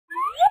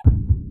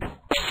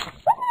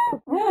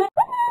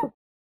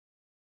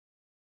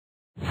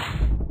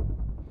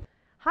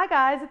Hi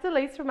guys, it's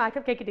Elise from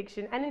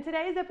MyCupcakeAddiction, and in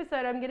today's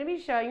episode I'm going to be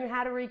showing you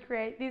how to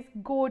recreate this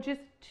gorgeous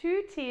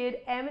two-tiered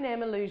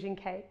M&M illusion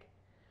cake.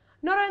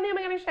 Not only am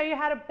I going to show you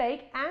how to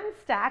bake and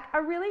stack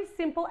a really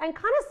simple and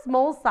kind of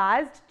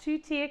small-sized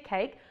two-tier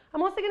cake,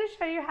 I'm also going to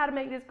show you how to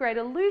make this great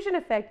illusion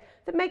effect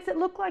that makes it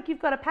look like you've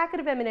got a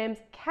packet of M&Ms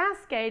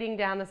cascading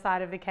down the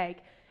side of the cake.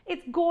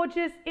 It's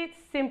gorgeous, it's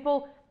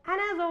simple, and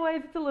as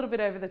always, it's a little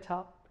bit over the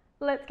top.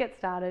 Let's get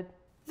started.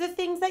 The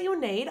things that you'll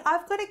need,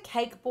 I've got a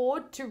cake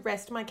board to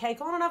rest my cake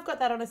on, and I've got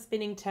that on a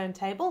spinning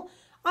turntable.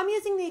 I'm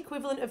using the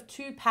equivalent of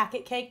 2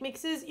 packet cake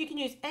mixes. You can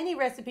use any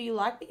recipe you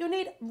like, but you'll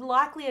need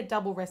likely a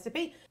double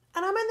recipe.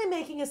 And I'm only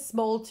making a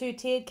small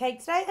 2-tiered cake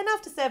today,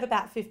 enough to serve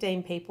about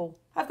 15 people.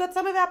 I've got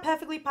some of our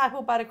perfectly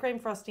pineapple buttercream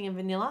frosting and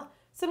vanilla,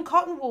 some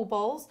cotton wool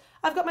balls.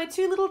 I've got my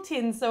 2 little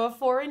tins, so a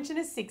 4-inch and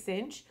a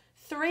 6-inch,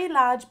 3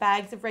 large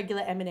bags of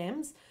regular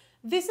M&Ms.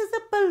 This is a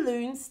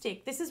balloon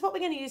stick. This is what we're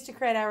going to use to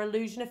create our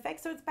illusion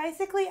effect. So it's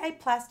basically a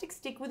plastic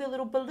stick with a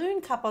little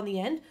balloon cup on the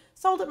end,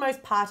 sold at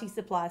most party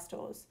supply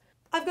stores.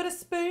 I've got a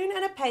spoon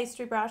and a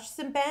pastry brush,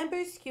 some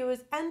bamboo skewers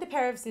and a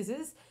pair of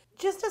scissors,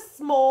 just a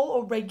small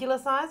or regular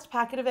sized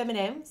packet of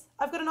M&Ms.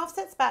 I've got an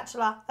offset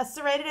spatula, a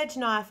serrated edge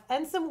knife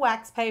and some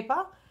wax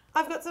paper.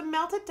 I've got some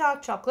melted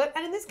dark chocolate,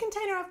 and in this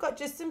container I've got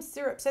just some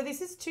syrup. So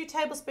this is 2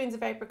 tablespoons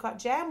of apricot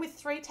jam with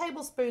 3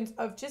 tablespoons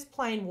of just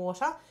plain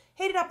water.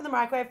 Heat it up in the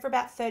microwave for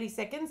about 30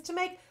 seconds to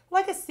make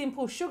like a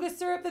simple sugar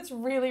syrup that's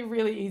really,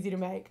 really easy to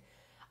make.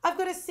 I've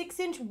got a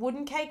 6-inch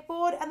wooden cake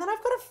board, and then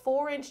I've got a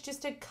 4-inch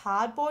just a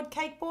cardboard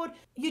cake board.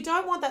 You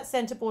don't want that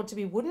center board to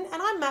be wooden,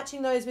 and I'm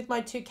matching those with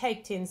my 2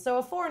 cake tins. So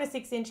a 4 and a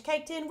 6-inch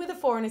cake tin with a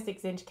 4 and a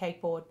 6-inch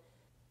cake board.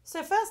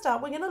 So first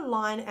up, we're going to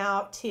line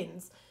our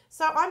tins.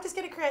 So I'm just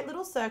going to create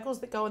little circles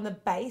that go in the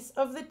base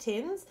of the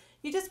tins.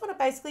 You just want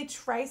to basically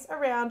trace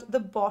around the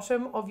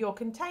bottom of your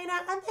container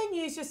and then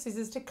use your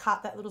scissors to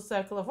cut that little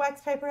circle of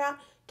wax paper out,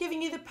 giving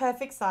you the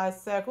perfect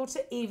size circle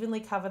to evenly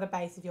cover the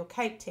base of your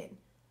cake tin.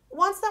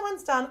 Once that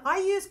one's done, I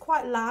use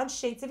quite large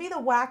sheets of either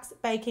wax,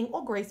 baking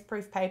or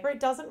greaseproof paper.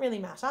 It doesn't really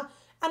matter.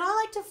 And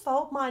I like to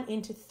fold mine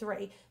into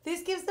 3.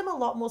 This gives them a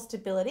lot more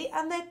stability,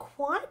 and they're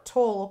quite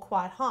tall or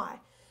quite high.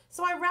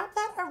 So I wrap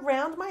that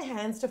around my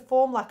hands to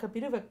form like a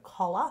bit of a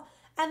collar,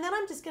 and then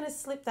I'm just going to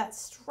slip that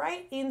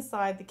straight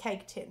inside the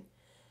cake tin.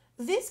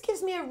 This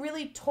gives me a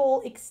really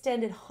tall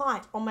extended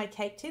height on my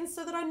cake tin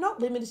so that I'm not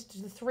limited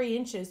to the 3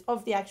 inches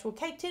of the actual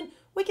cake tin.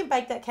 We can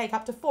bake that cake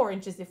up to 4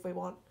 inches if we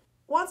want.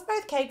 Once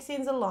both cake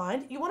tins are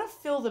lined, you want to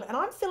fill them, and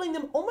I'm filling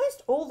them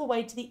almost all the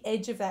way to the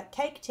edge of that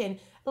cake tin,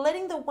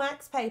 letting the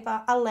wax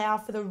paper allow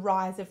for the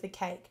rise of the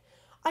cake.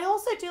 I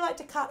also do like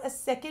to cut a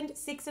second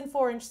 6 and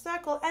 4-inch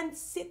circle and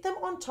sit them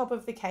on top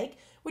of the cake,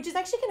 which is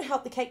actually going to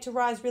help the cake to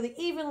rise really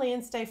evenly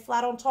and stay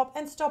flat on top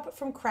and stop it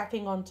from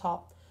cracking on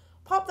top.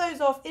 Pop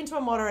those off into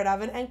a moderate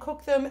oven and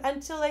cook them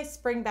until they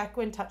spring back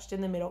when touched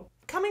in the middle.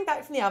 Coming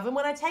back from the oven,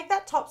 when I take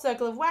that top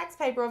circle of wax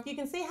paper off, you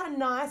can see how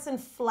nice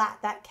and flat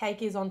that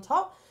cake is on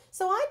top.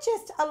 So I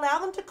just allow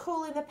them to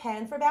cool in the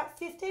pan for about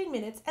 15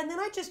 minutes, and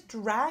then I just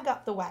drag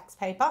up the wax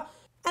paper,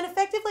 and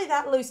effectively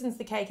that loosens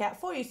the cake out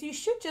for you. So you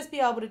should just be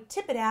able to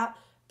tip it out,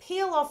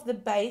 peel off the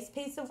base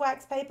piece of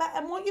wax paper,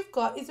 and what you've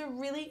got is a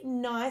really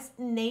nice,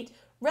 neat,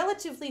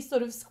 relatively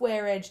sort of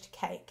square-edged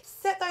cake.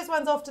 Set those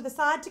ones off to the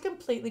side to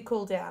completely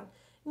cool down.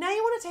 Now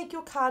you want to take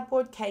your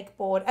cardboard cake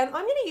board, and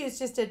I'm going to use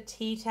just a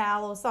tea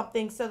towel or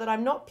something so that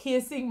I'm not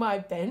piercing my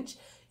bench.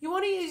 You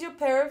want to use your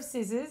pair of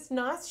scissors,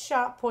 nice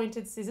sharp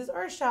pointed scissors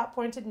or a sharp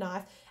pointed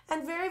knife,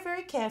 and very,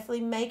 very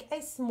carefully make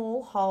a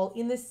small hole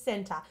in the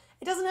center.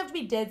 It doesn't have to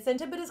be dead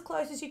center, but as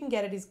close as you can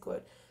get it is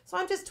good. So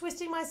I'm just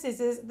twisting my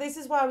scissors. This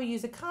is why we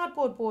use a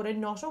cardboard board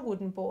and not a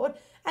wooden board,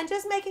 and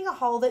just making a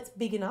hole that's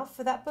big enough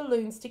for that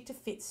balloon stick to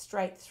fit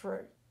straight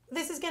through.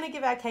 This is going to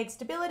give our cake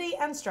stability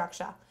and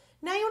structure.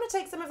 Now you want to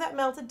take some of that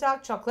melted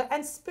dark chocolate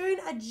and spoon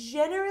a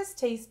generous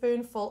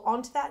teaspoonful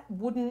onto that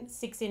wooden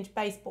 6-inch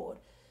baseboard.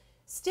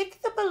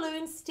 Stick the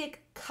balloon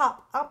stick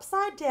cup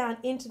upside down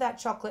into that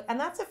chocolate, and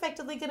that's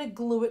effectively going to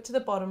glue it to the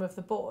bottom of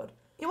the board.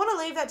 You want to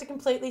leave that to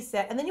completely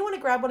set, and then you want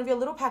to grab one of your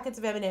little packets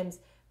of M&Ms.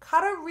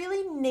 Cut a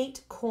really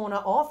neat corner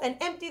off and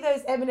empty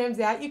those M&Ms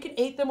out. You can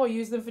eat them or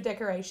use them for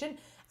decoration.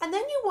 And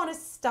then you want to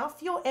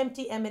stuff your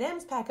empty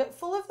M&Ms packet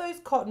full of those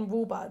cotton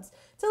wool buds.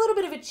 It's a little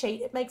bit of a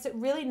cheat. It makes it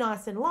really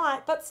nice and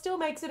light, but still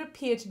makes it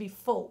appear to be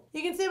full.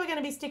 You can see we're going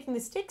to be sticking the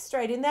stick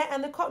straight in there,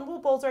 and the cotton wool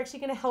balls are actually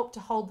going to help to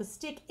hold the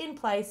stick in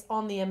place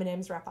on the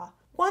M&Ms wrapper.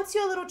 Once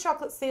your little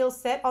chocolate seal's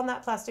set on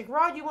that plastic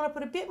rod, you want to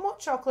put a bit more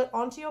chocolate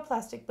onto your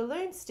plastic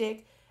balloon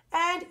stick,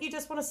 and you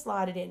just want to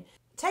slide it in.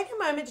 Take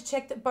a moment to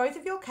check that both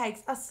of your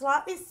cakes are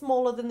slightly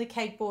smaller than the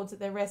cake boards that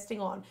they're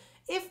resting on.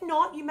 If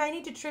not, you may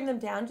need to trim them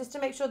down just to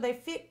make sure they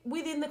fit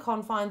within the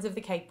confines of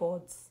the cake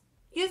boards.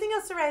 Using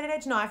a serrated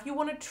edge knife, you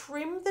want to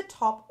trim the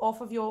top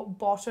off of your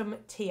bottom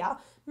tier,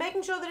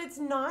 making sure that it's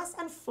nice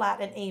and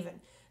flat and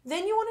even.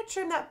 Then you want to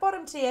trim that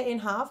bottom tier in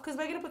half because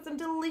we're going to put some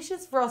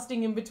delicious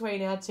frosting in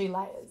between our 2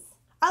 layers.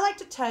 I like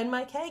to turn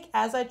my cake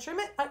as I trim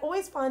it. I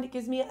always find it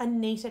gives me a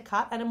neater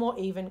cut and a more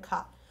even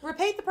cut.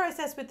 Repeat the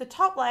process with the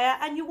top layer,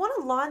 and you want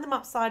to line them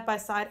up side by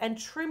side and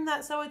trim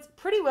that so it's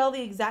pretty well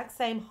the exact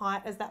same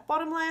height as that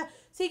bottom layer,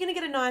 so you're going to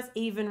get a nice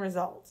even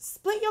result.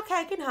 Split your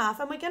cake in half,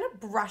 and we're going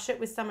to brush it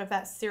with some of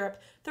that syrup.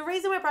 The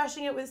reason we're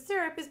brushing it with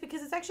syrup is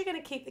because it's actually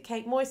going to keep the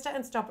cake moister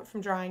and stop it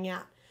from drying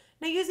out.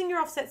 Now, using your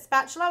offset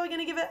spatula, we're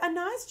going to give it a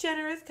nice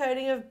generous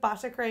coating of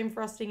buttercream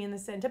frosting in the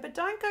center, but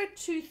don't go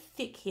too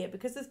thick here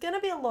because there's going to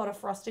be a lot of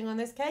frosting on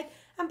this cake,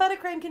 and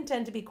buttercream can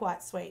tend to be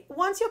quite sweet.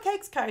 Once your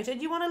cake's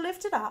coated, you want to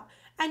lift it up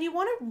and you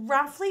want to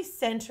roughly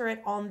center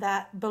it on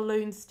that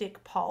balloon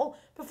stick pole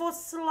before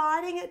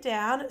sliding it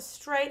down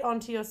straight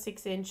onto your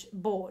 6-inch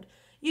board.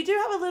 You do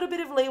have a little bit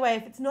of leeway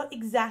if it's not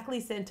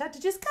exactly centered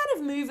to just kind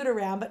of move it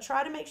around, but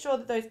try to make sure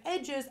that those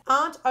edges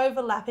aren't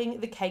overlapping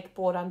the cake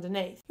board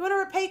underneath. You want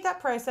to repeat that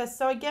process,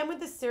 so again with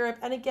the syrup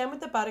and again with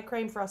the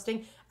buttercream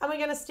frosting, and we're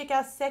going to stick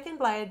our second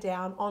layer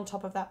down on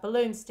top of that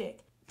balloon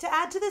stick. To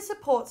add to the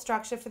support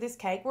structure for this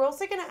cake, we're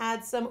also going to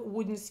add some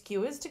wooden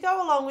skewers to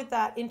go along with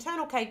that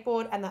internal cake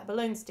board and that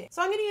balloon stick.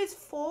 So I'm going to use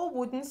 4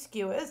 wooden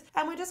skewers,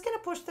 and we're just going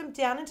to push them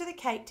down into the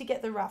cake to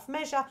get the rough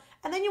measure,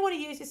 and then you want to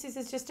use your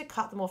scissors just to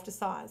cut them off to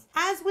size.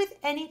 As with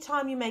any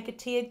time you make a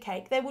tiered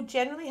cake, they will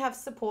generally have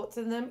supports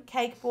in them,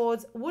 cake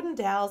boards, wooden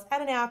dowels,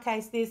 and in our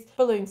case this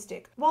balloon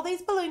stick. While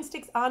these balloon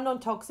sticks are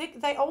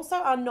non-toxic, they also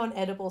are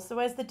non-edible, so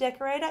as the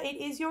decorator, it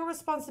is your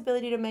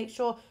responsibility to make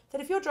sure that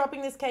if you're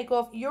dropping this cake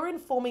off, you're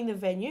informing the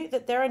venue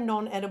that there are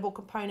non-edible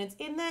components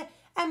in there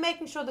and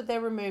making sure that they're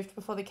removed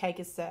before the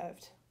cake is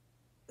served.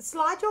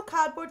 Slide your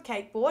cardboard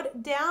cake board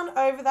down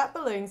over that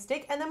balloon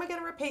stick, and then we're going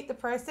to repeat the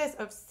process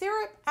of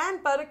syrup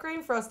and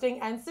buttercream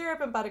frosting and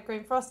syrup and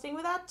buttercream frosting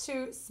with our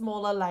 2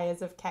 smaller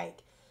layers of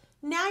cake.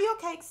 Now your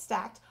cake's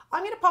stacked,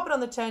 I'm going to pop it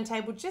on the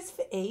turntable just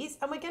for ease,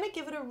 and we're going to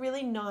give it a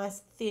really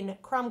nice thin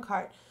crumb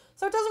coat.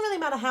 So it doesn't really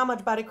matter how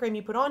much buttercream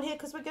you put on here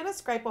because we're going to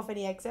scrape off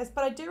any excess,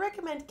 but I do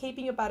recommend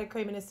keeping your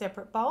buttercream in a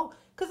separate bowl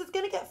because it's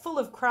going to get full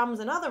of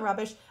crumbs and other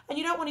rubbish, and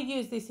you don't want to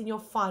use this in your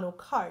final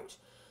coat.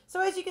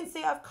 So as you can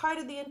see, I've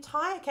coated the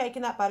entire cake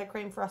in that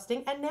buttercream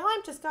frosting, and now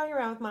I'm just going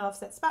around with my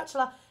offset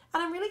spatula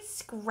and I'm really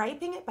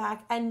scraping it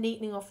back and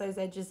neatening off those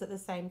edges at the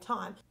same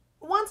time.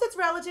 Once it's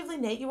relatively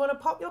neat, you want to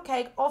pop your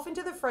cake off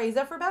into the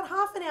freezer for about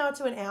half an hour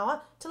to an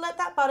hour to let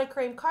that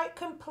buttercream coat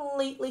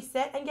completely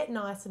set and get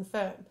nice and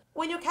firm.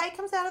 When your cake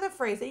comes out of the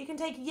freezer, you can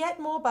take yet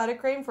more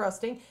buttercream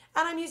frosting,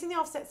 and I'm using the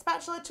offset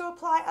spatula to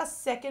apply a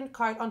second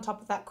coat on top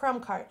of that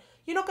crumb coat.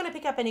 You're not going to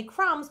pick up any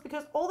crumbs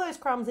because all those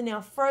crumbs are now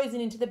frozen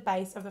into the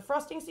base of the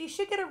frosting, so you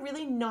should get a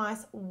really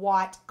nice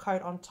white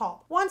coat on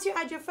top. Once you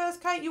add your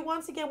first coat, you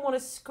once again want to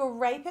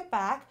scrape it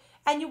back,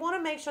 and you want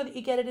to make sure that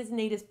you get it as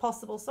neat as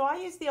possible. So I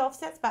use the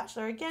offset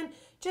spatula again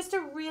just to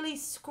really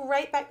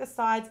scrape back the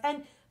sides,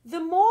 and the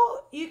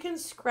more you can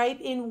scrape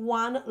in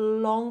one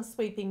long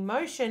sweeping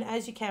motion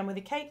as you can with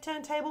a cake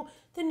turntable,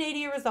 the neater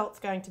your result's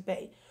going to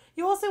be.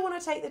 You also want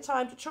to take the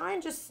time to try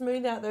and just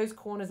smooth out those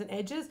corners and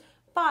edges,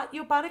 but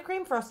your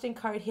buttercream frosting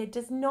coat here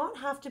does not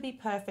have to be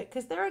perfect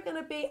because there are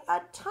going to be a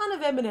ton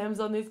of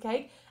M&Ms on this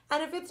cake,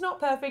 and if it's not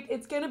perfect,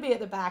 it's going to be at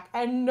the back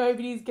and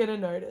nobody's going to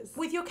notice.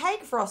 With your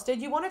cake frosted,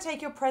 you want to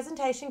take your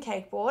presentation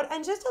cake board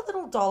and just a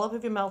little dollop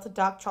of your melted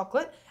dark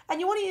chocolate,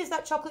 and you want to use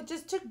that chocolate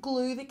just to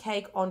glue the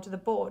cake onto the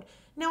board.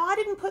 Now, I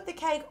didn't put the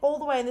cake all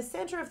the way in the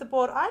center of the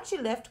board. I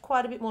actually left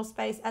quite a bit more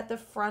space at the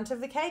front of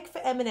the cake for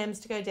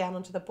M&Ms to go down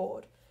onto the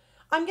board.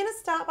 I'm going to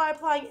start by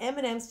applying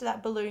M&Ms to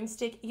that balloon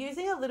stick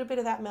using a little bit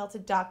of that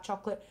melted dark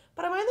chocolate,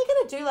 but I'm only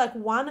going to do like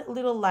one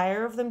little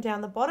layer of them down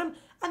the bottom,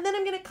 and then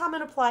I'm going to come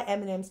and apply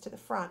M&Ms to the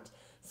front.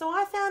 So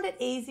I found it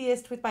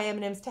easiest with my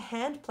M&Ms to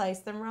hand place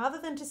them rather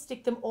than to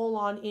stick them all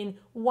on in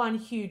one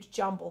huge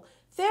jumble.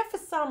 There, for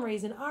some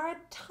reason, are a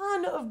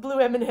ton of blue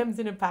M&Ms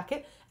in a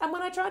packet, and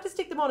when I tried to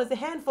stick them on as a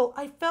handful,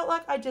 I felt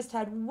like I just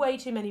had way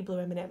too many blue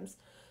M&Ms.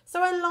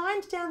 So I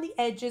lined down the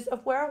edges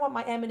of where I want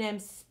my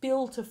M&Ms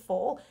spill to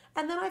fall,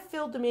 and then I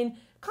filled them in,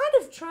 kind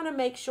of trying to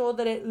make sure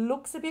that it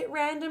looks a bit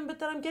random, but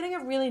that I'm getting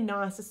a really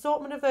nice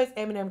assortment of those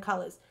M&M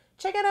colors.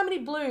 Check out how many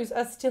blues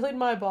are still in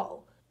my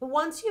bowl.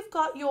 Once you've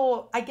got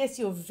your,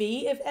 your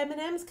V of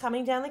M&Ms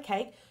coming down the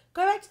cake,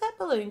 go back to that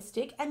balloon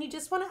stick and you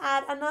just want to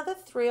add another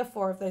 3 or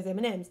 4 of those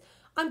M&Ms.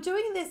 I'm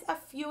doing this a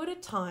few at a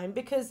time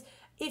because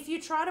if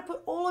you try to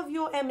put all of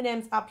your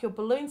M&Ms up your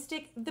balloon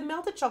stick, the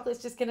melted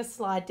chocolate's just going to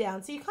slide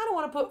down. So you kind of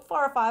want to put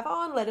 4 or 5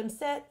 on, let them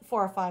set,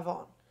 4 or 5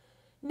 on.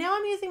 Now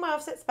I'm using my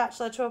offset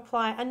spatula to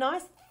apply a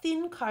nice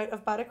thin coat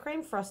of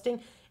buttercream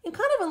frosting in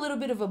kind of a little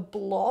bit of a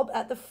blob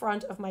at the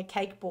front of my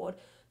cake board.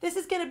 This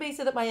is going to be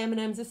so that my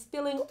M&Ms are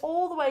spilling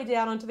all the way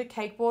down onto the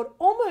cake board,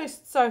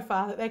 almost so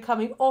far that they're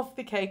coming off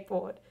the cake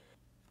board.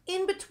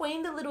 In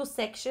between the little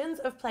sections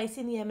of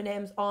placing the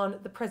M&Ms on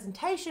the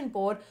presentation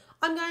board,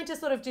 I'm going to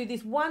sort of do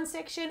this one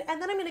section,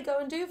 and then I'm going to go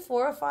and do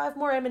 4 or 5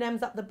 more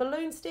M&Ms up the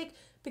balloon stick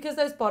because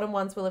those bottom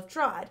ones will have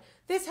dried.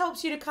 This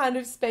helps you to kind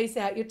of space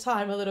out your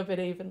time a little bit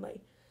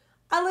evenly.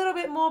 A little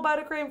bit more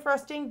buttercream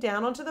frosting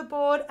down onto the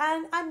board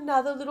and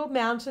another little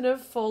mountain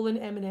of fallen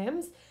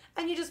M&Ms.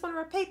 And you just want to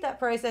repeat that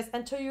process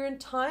until your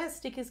entire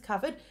stick is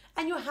covered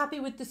and you're happy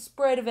with the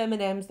spread of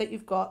M&Ms that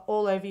you've got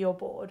all over your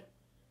board.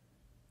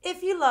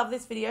 If you love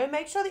this video,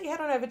 make sure that you head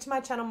on over to my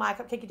channel,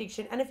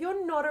 MyCupcakeAddiction, and if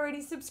you're not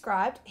already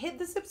subscribed, hit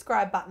the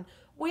subscribe button.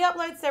 We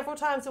upload several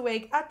times a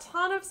week a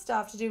ton of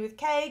stuff to do with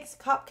cakes,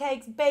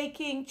 cupcakes,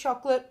 baking,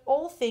 chocolate,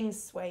 all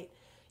things sweet.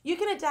 You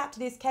can adapt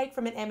this cake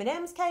from an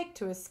M&M's cake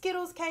to a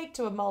Skittles cake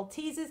to a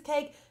Maltesers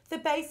cake. The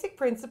basic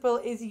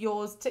principle is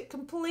yours to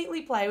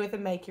completely play with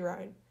and make your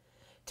own.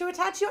 To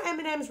attach your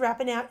M&M's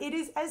wrapper now, it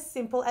is as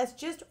simple as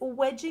just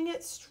wedging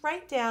it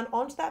straight down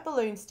onto that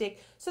balloon stick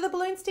so the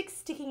balloon stick's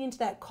sticking into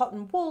that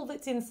cotton wool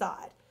that's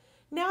inside.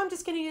 Now I'm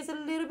just going to use a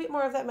little bit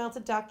more of that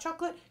melted dark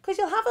chocolate because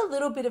you'll have a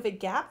little bit of a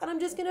gap, and I'm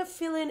just going to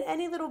fill in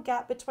any little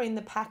gap between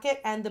the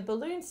packet and the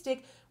balloon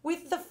stick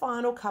with the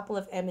final couple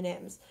of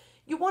M&M's.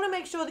 You want to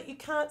make sure that you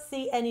can't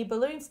see any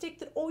balloon stick,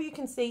 that all you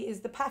can see is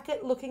the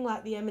packet looking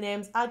like the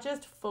M&M's are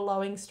just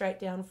flowing straight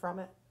down from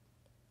it.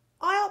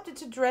 I opted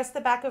to dress the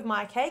back of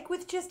my cake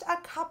with just a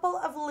couple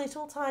of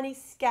little tiny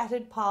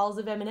scattered piles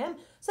of M&M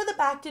so the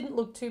back didn't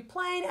look too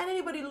plain, and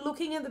anybody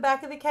looking at the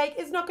back of the cake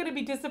is not going to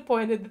be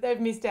disappointed that they've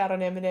missed out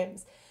on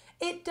M&M's.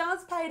 It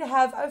does pay to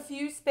have a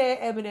few spare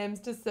M&M's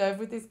to serve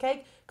with this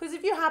cake, because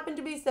if you happen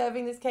to be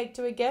serving this cake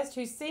to a guest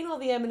who's seen all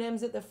the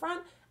M&M's at the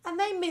front and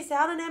they miss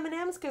out on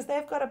M&M's because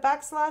they've got a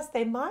back slice,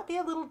 they might be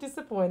a little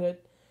disappointed.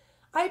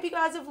 I hope you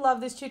guys have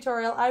loved this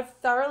tutorial. I've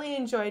thoroughly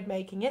enjoyed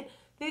making it.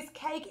 This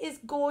cake is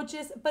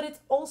gorgeous, but it's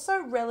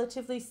also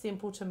relatively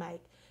simple to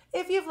make.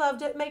 If you've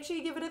loved it, make sure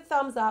you give it a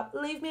thumbs up,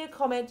 leave me a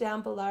comment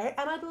down below,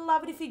 and I'd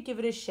love it if you'd give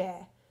it a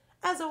share.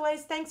 As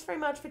always, thanks very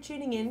much for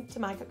tuning in to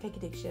My Cupcake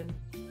Addiction.